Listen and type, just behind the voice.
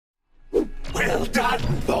Well done,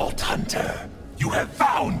 Vault Hunter. You have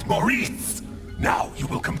found Maurice. Now you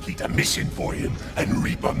will complete a mission for him and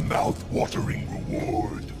reap a mouth-watering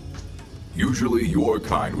reward. Usually your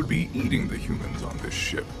kind would be eating the humans on this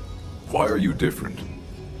ship. Why are you different?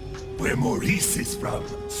 Where Maurice is from,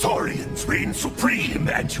 Saurians reign supreme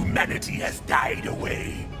and humanity has died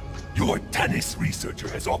away. Your Tanis researcher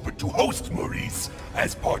has offered to host Maurice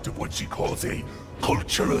as part of what she calls a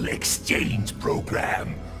cultural exchange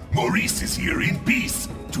program. Maurice is here in peace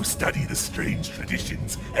to study the strange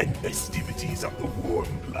traditions and festivities of the Warm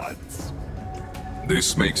Bloods.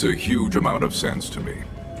 This makes a huge amount of sense to me.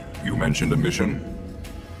 You mentioned a mission?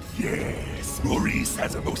 Yes, Maurice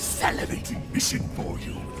has a most salivating mission for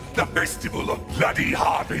you. The Festival of Bloody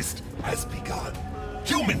Harvest has begun.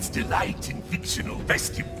 Humans delight in fictional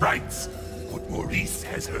festive rites, but Maurice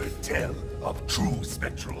has heard tell of true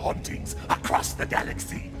spectral hauntings across the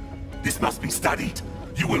galaxy. This must be studied.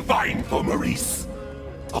 You will find for Maurice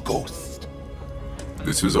a ghost.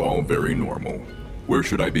 This is all very normal. Where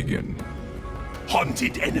should I begin?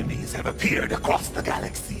 Haunted enemies have appeared across the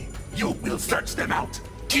galaxy. You will search them out,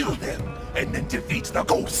 kill them, and then defeat the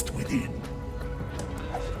ghost within.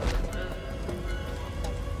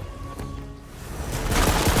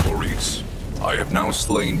 Maurice, I have now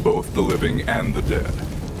slain both the living and the dead.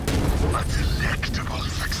 A delectable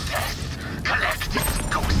success. Collect its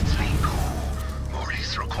ghostly goo.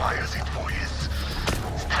 Maurice requires it for his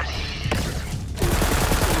studies.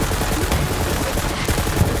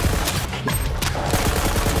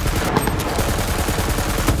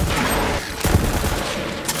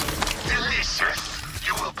 Delicious!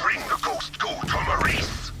 You will bring the ghost goo to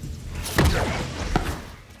Maurice.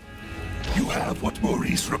 You have what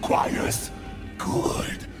Maurice requires.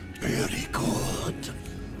 Good. Very good.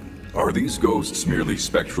 Are these ghosts merely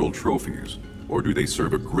spectral trophies, or do they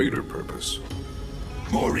serve a greater purpose?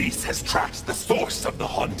 Maurice has tracked the source of the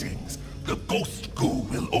hauntings. The ghost goo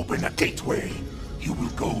will open a gateway. You will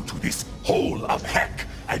go to this hole of heck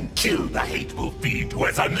and kill the hateful fiend who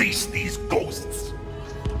has unleashed these ghosts.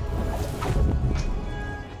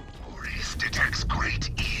 Maurice detects great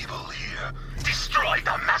evil here. Destroy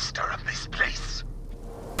the master of this place.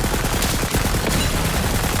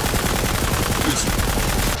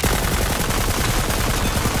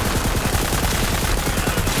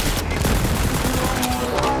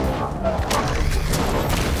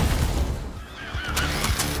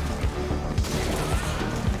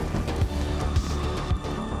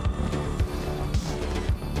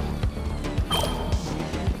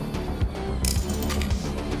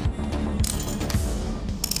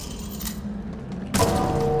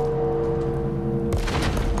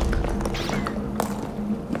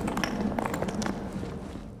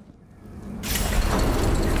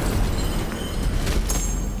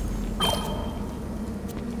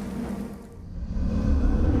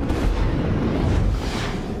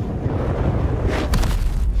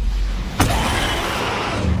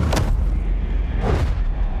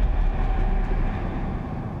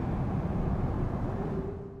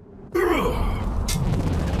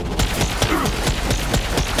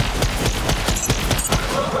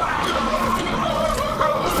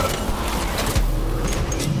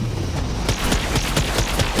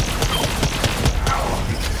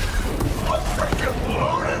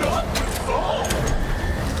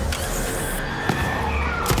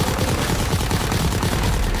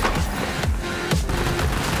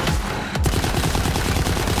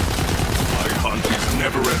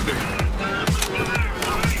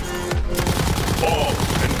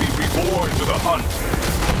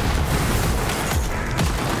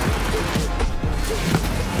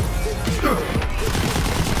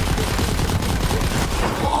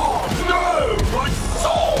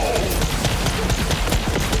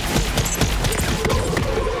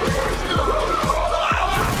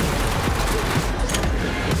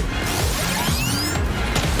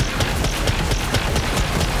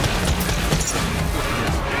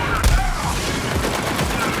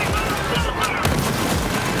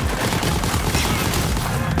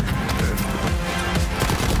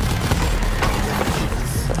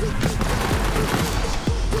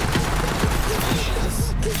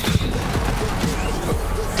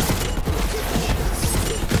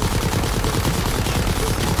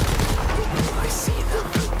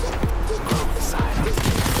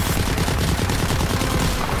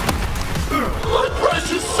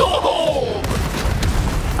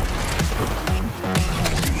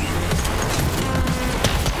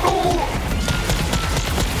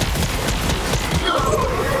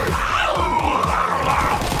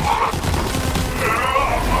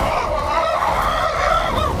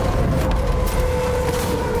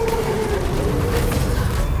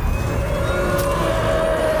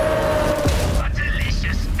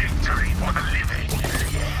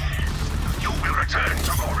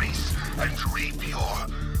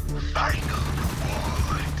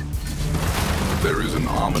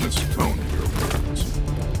 tone to your words.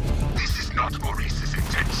 This is not Maurice's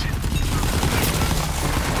intention.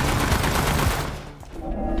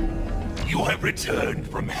 You have returned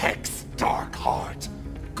from Hex Dark Heart.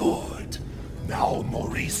 Good. Now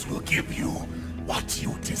Maurice will give you what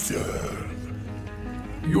you deserve.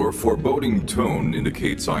 Your foreboding tone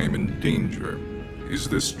indicates I am in danger. Is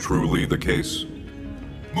this truly the case?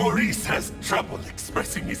 Maurice has trouble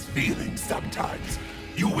expressing his feelings sometimes.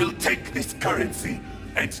 You will take this currency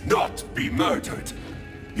and not be murdered.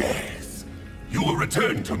 Yes, you will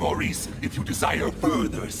return to Maurice if you desire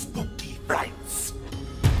further spooky frights.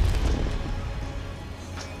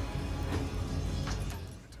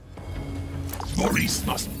 Maurice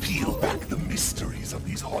must peel back the mysteries of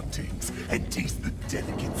these hauntings and taste the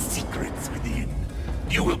delicate secrets within.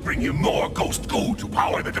 You will bring him more ghost goo to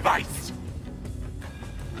power the device.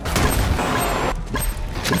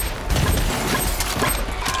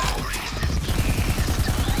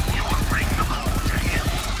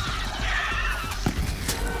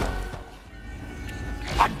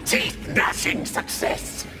 Teeth-gnashing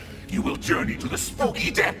success! You will journey to the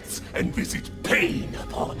spooky depths and visit pain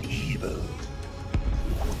upon evil.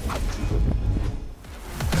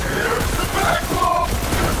 Here's the backlog!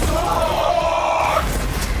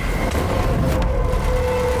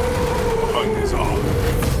 Hunt is on.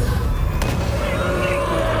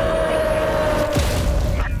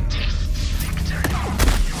 A tasty victory.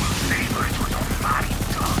 You will savor it with a mighty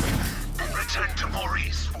tongue and return to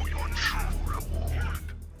Maurice for your true reward.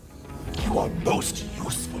 You are most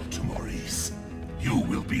useful to Maurice. You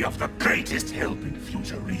will be of the greatest help in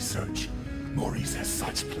future research. Maurice has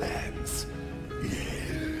such plans.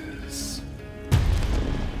 Yes.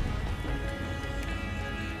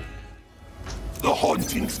 The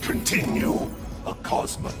hauntings continue. A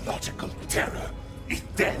cosmological terror. If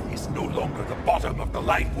death is no longer the bottom of the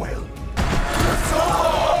life well,